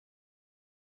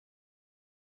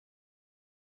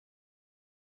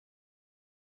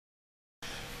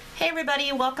Hey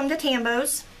everybody, welcome to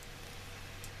Tambo's.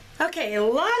 Okay, a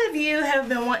lot of you have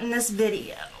been wanting this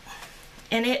video,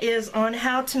 and it is on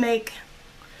how to make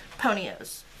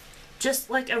ponios. Just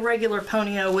like a regular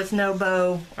ponyo with no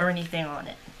bow or anything on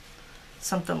it.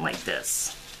 Something like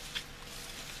this.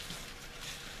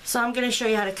 So I'm going to show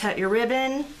you how to cut your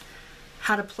ribbon,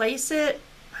 how to place it,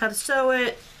 how to sew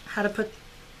it, how to put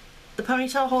the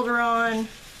ponytail holder on,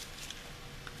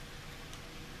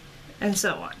 and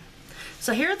so on.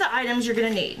 So here are the items you're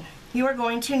going to need. You are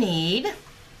going to need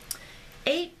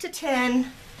 8 to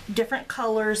 10 different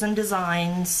colors and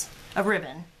designs of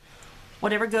ribbon,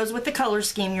 whatever goes with the color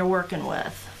scheme you're working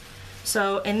with.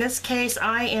 So in this case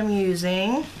I am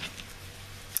using,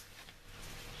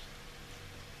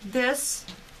 this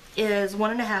is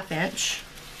 1.5 inch,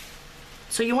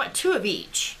 so you want 2 of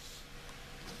each.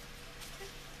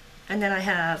 And then I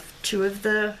have 2 of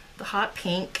the hot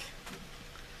pink.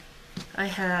 I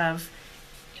have,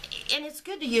 and it's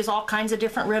good to use all kinds of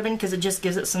different ribbon because it just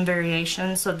gives it some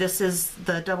variation. So this is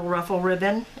the double ruffle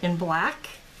ribbon in black.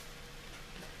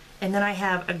 And then I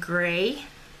have a gray.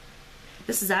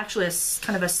 This is actually a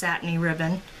kind of a satiny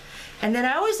ribbon. And then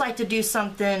I always like to do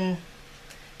something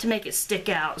to make it stick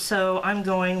out. So I'm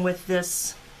going with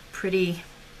this pretty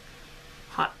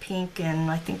hot pink, and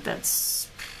I think that's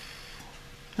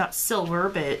not silver,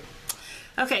 but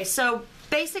okay. So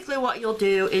basically what you'll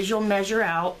do is you'll measure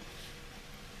out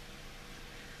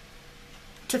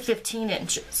to 15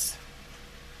 inches.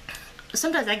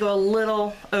 Sometimes I go a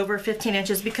little over 15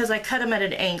 inches because I cut them at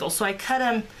an angle. So I cut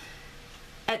them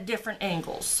at different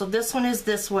angles. So this one is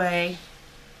this way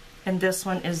and this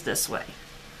one is this way.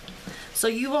 So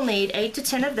you will need 8 to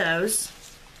 10 of those.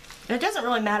 And it doesn't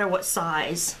really matter what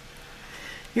size.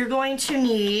 You're going to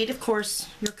need, of course,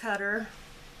 your cutter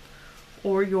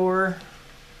or your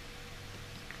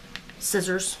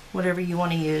scissors, whatever you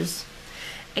want to use.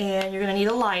 And you're going to need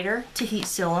a lighter to heat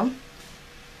seal them.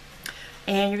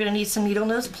 And you're going to need some needle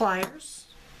nose pliers.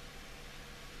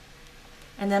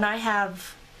 And then I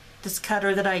have this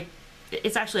cutter that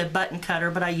it's actually a button cutter,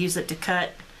 but I use it to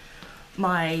cut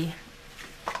my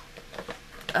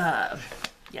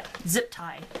zip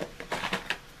tie.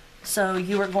 So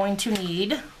you are going to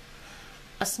need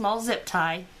a small zip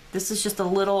tie. This is just a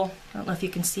little, I don't know if you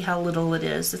can see how little it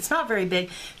is. It's not very big.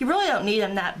 You really don't need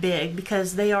them that big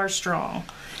because they are strong.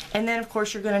 And then of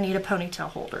course you're going to need a ponytail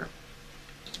holder.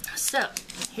 So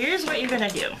here's what you're going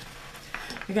to do.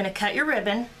 You're going to cut your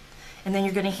ribbon and then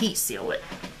you're going to heat seal it.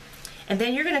 And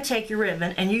then you're going to take your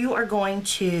ribbon and you are going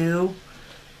to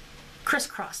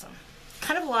crisscross them.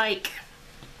 Kind of like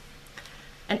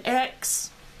an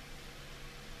X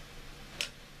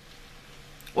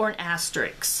or an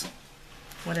asterisk.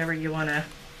 Whatever you want to.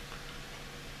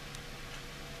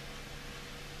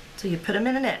 So you put them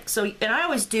in an X. So, and I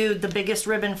always do the biggest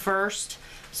ribbon first.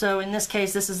 So in this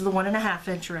case, this is the 1.5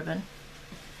 inch ribbon.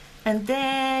 And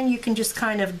then you can just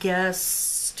kind of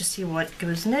guess to see what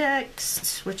goes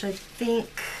next, which I think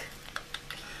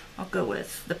I'll go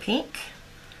with the pink.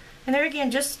 And there again,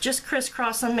 just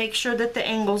crisscross them, make sure that the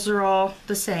angles are all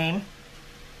the same.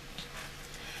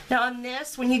 Now on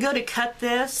this, when you go to cut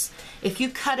this, if you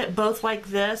cut it both like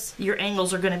this, your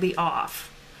angles are going to be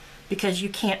off because you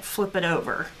can't flip it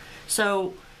over.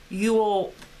 So you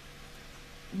will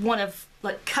want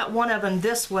to cut one of them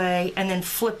this way and then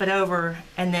flip it over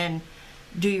and then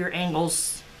do your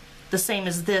angles the same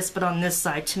as this but on this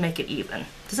side to make it even.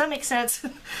 Does that make sense?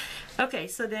 Okay,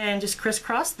 so then just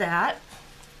crisscross that.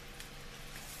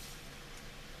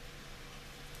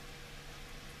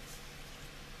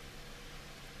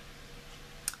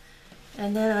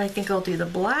 And then I think I'll do the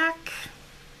black.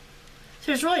 So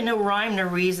there's really no rhyme nor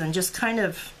reason, just kind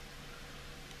of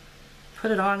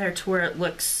put it on there to where it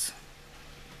looks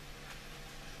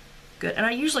good. And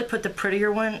I usually put the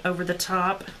prettier one over the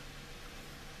top.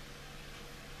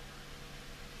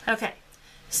 Okay,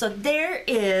 so there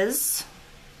is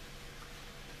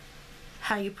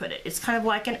how you put it. It's kind of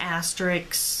like an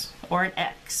asterisk or an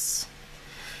X.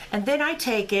 And then I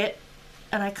take it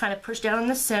and I kind of push down in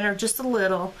the center just a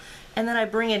little, and then I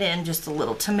bring it in just a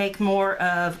little to make more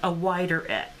of a wider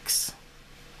X.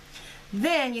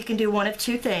 Then you can do one of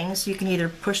two things. You can either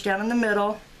push down in the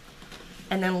middle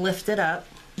and then lift it up,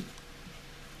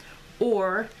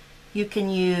 or you can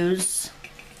use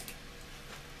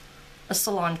a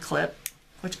salon clip,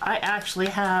 which I actually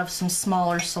have some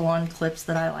smaller salon clips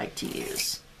that I like to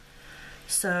use.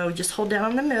 So just hold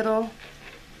down in the middle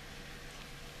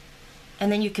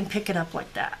and then you can pick it up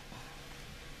like that.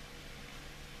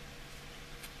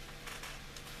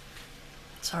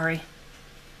 Sorry.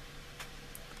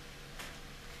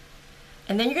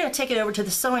 And then you're going to take it over to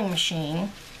the sewing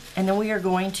machine and then we are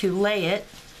going to lay it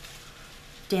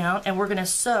down, and we're going to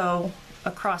sew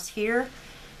across here,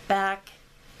 back,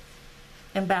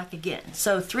 and back again.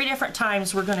 So 3 different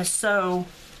times we're going to sew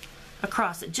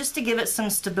across it just to give it some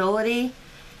stability,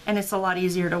 and it's a lot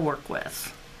easier to work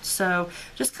with. So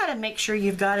just kind of make sure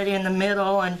you've got it in the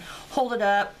middle and hold it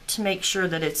up to make sure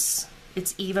that it's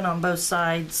even on both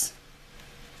sides.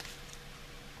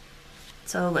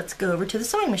 So let's go over to the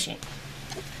sewing machine.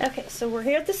 Okay, so we're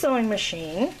here at the sewing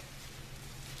machine.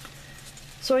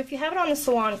 So if you have it on the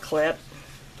salon clip,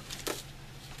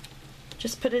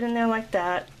 just put it in there like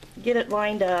that, get it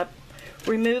lined up,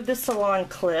 remove the salon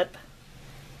clip,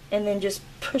 and then just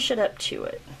push it up to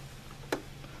it.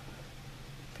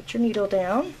 Put your needle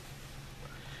down.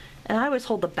 And I always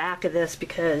hold the back of this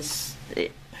because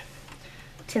it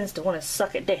tends to want to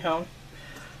suck it down.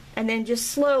 And then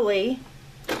just slowly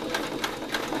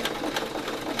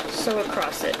sew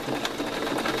across it.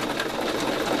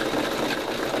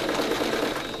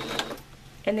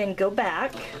 And then go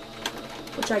back,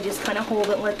 which I just kind of hold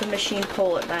it and let the machine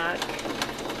pull it back.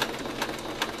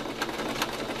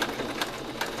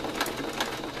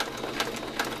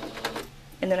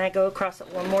 And then I go across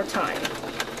it one more time.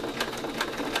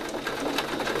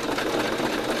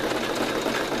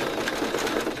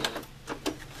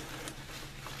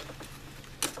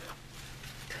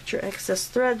 Cut your excess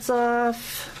threads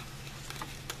off.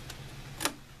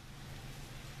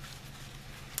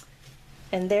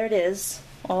 And there it is,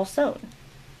 all sewn.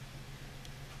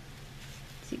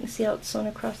 So you can see how it's sewn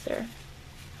across there.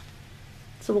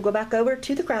 So we'll go back over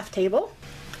to the craft table.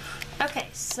 Okay,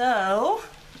 so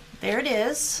there it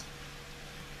is.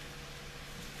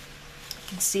 You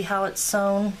can see how it's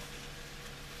sewn,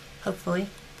 hopefully,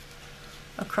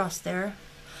 across there.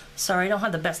 Sorry, I don't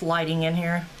have the best lighting in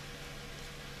here.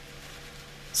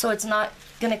 So it's not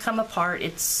gonna come apart.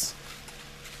 It's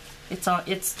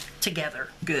together.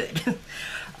 Good.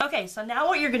 Okay, so now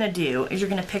what you're gonna do is you're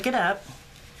gonna pick it up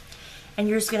and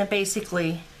you're just gonna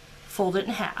basically fold it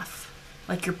in half,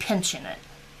 like you're pinching it.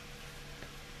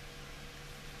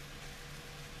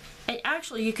 And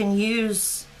actually you can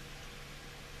use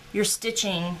your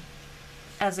stitching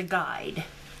as a guide.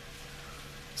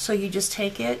 So you just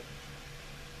take it,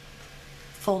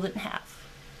 fold it in half.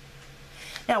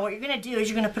 Now what you're gonna do is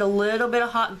you're gonna put a little bit of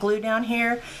hot glue down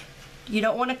here. You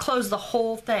don't want to close the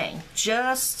whole thing,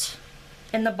 just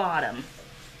in the bottom.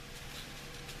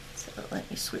 So let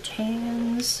me switch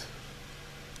hands.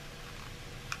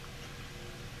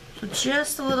 So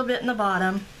just a little bit in the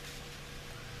bottom.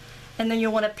 And then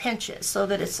you'll want to pinch it so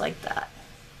that it's like that.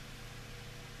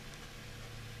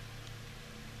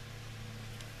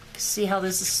 See how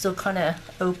this is still kind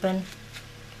of open?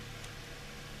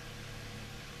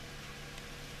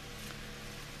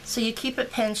 So you keep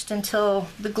it pinched until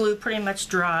the glue pretty much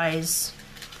dries.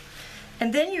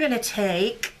 And then you're going to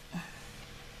take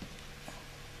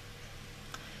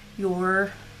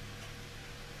your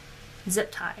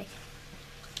zip tie.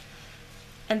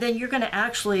 And then you're going to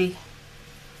actually,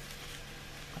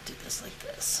 I'll do this like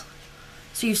this.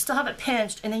 So you still have it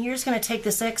pinched, and then you're just going to take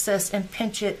this excess and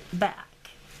pinch it back.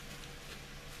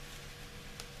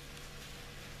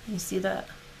 You see that?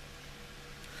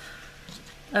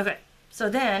 Okay. So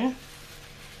then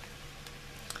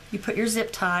you put your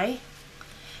zip tie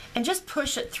and just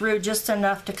push it through just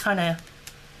enough to kind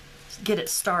of get it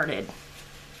started.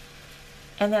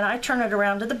 And then I turn it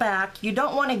around to the back. You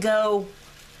don't want to go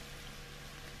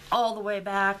all the way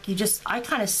back. I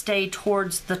kind of stay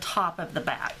towards the top of the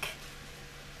back.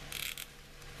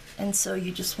 And so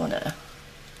you just want to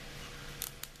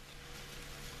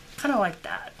kind of like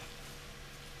that.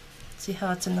 See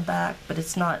how it's in the back, but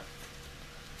it's not.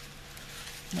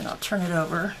 Then I'll turn it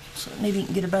over so maybe you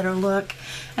can get a better look.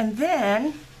 And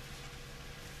then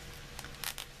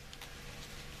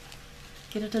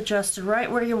get it adjusted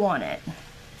right where you want it.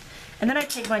 And then I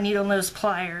take my needle nose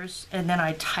pliers and then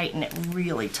I tighten it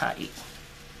really tight.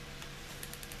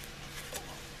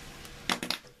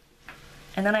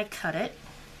 And then I cut it.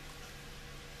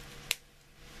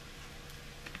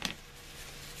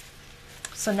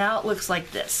 So now it looks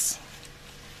like this.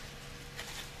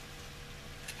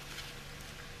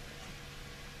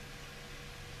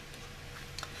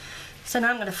 So now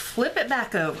I'm going to flip it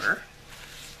back over,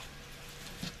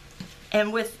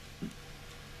 and with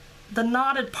the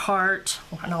knotted part,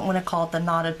 I don't want to call it the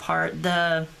knotted part,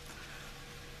 the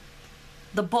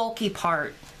bulky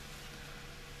part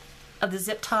of the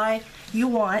zip tie, you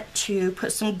want to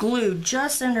put some glue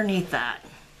just underneath that.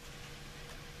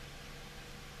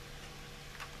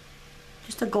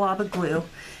 Just a glob of glue.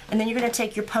 And then you're going to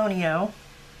take your ponyo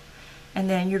and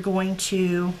then you're going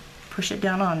to push it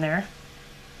down on there.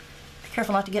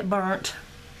 Careful not to get burnt.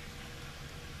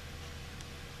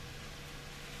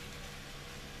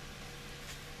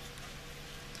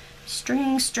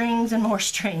 Strings, strings, and more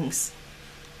strings.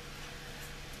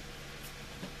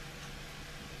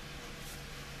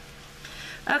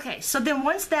 Okay, so then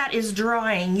once that is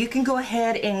drying, you can go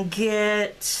ahead and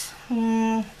get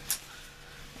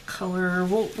color.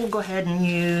 We'll go ahead and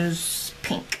use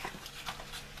pink.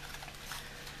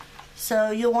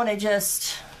 So you'll want to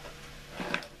just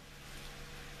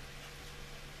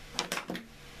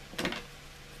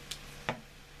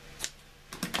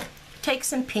take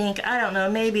some pink, I don't know,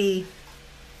 maybe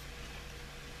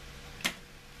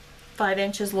 5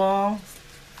 inches long,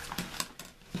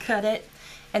 cut it,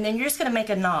 and then you're just going to make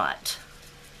a knot.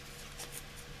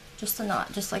 Just a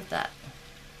knot, just like that.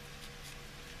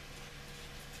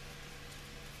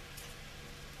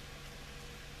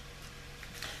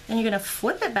 Then you're going to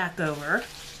flip it back over,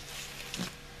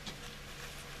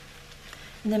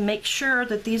 and then make sure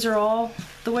that these are all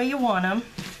the way you want them.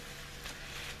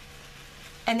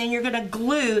 And then you're going to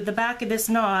glue the back of this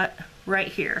knot right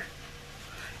here,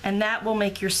 and that will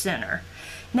make your center.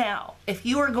 Now, if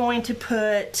you are going to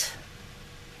put,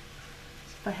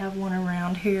 if I have one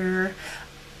around here,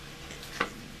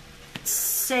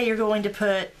 say you're going to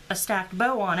put a stacked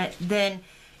bow on it, then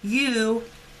you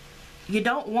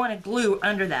don't want to glue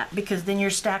under that, because then your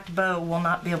stacked bow will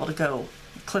not be able to go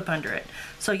clip under it.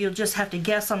 So you'll just have to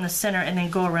guess on the center and then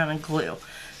go around and glue.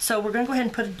 So we're going to go ahead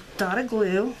and put a dot of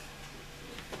glue.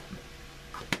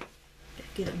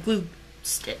 Get a glue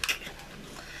stick.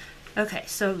 Okay,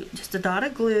 so just a dot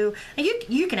of glue. And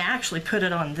you can actually put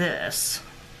it on this.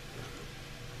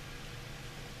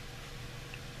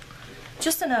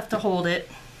 Just enough to hold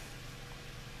it.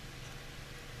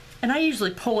 And I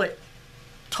usually pull it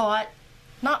taut,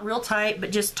 not real tight,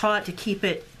 but just taut to keep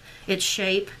it its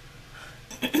shape.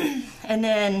 And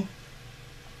then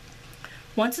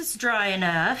once it's dry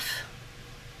enough,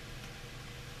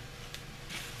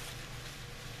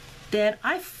 then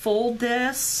I fold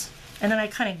this, and then I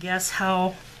kind of guess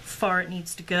how far it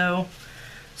needs to go.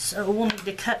 So we'll need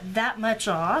to cut that much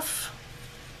off.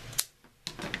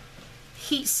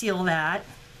 Heat seal that,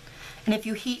 and if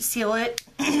you heat seal it,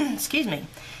 excuse me,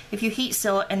 if you heat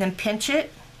seal it and then pinch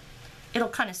it, it'll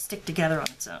kind of stick together on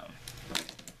its own.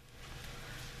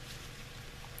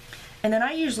 And then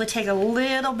I usually take a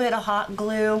little bit of hot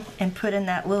glue and put in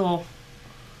that little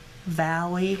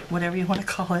valley, whatever you want to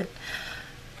call it,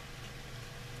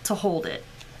 to hold it.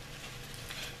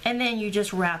 And then you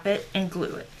just wrap it and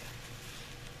glue it.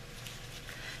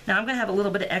 Now I'm going to have a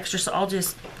little bit of extra, so I'll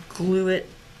just glue it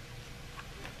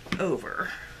over,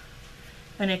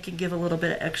 and it can give a little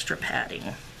bit of extra padding.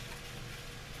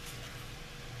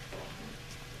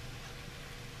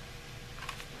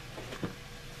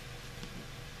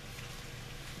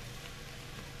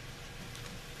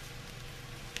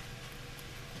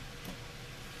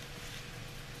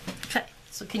 Okay,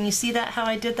 so can you see that, how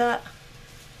I did that?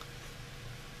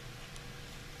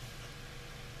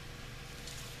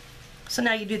 So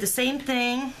now you do the same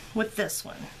thing with this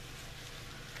one.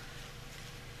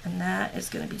 And that is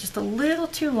going to be just a little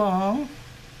too long.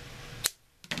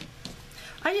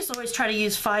 I just always try to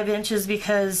use 5 inches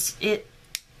because it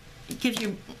gives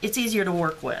you, it's easier to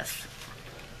work with.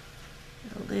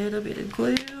 A little bit of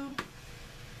glue.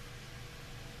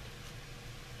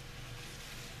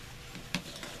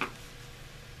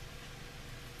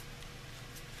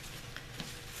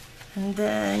 And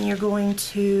then you're going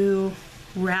to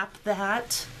wrap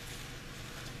that.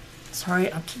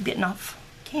 Sorry, I keep getting off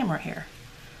camera here.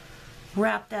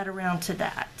 Wrap that around to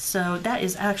that. So that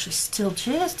is actually still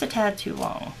just a tad too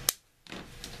long.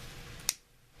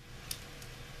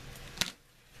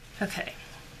 Okay.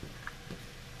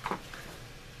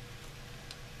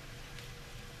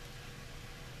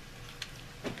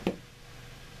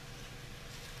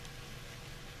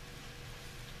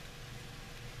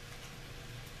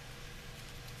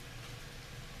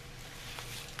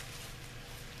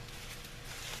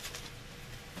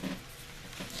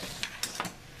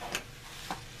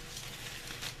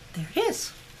 There it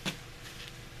is.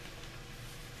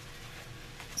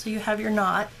 So you have your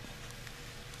knot.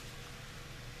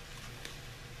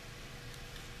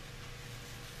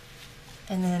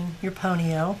 And then your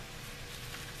ponyo,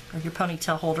 or your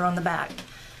ponytail holder on the back.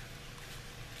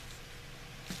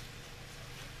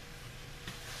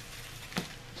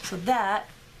 So that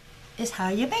is how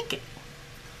you make it.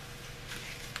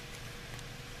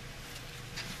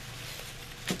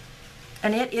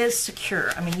 And it is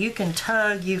secure. I mean, you can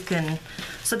tug, you can,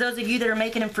 so those of you that are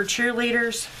making them for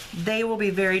cheerleaders, they will be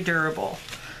very durable.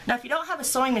 Now, if you don't have a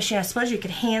sewing machine, I suppose you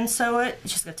could hand sew it.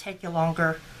 It's just gonna take you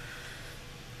longer.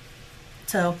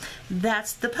 So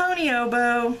that's the pony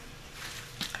oboe.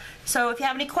 So if you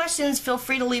have any questions, feel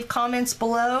free to leave comments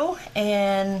below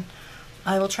and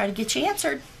I will try to get you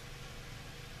answered.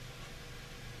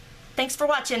 Thanks for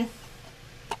watching.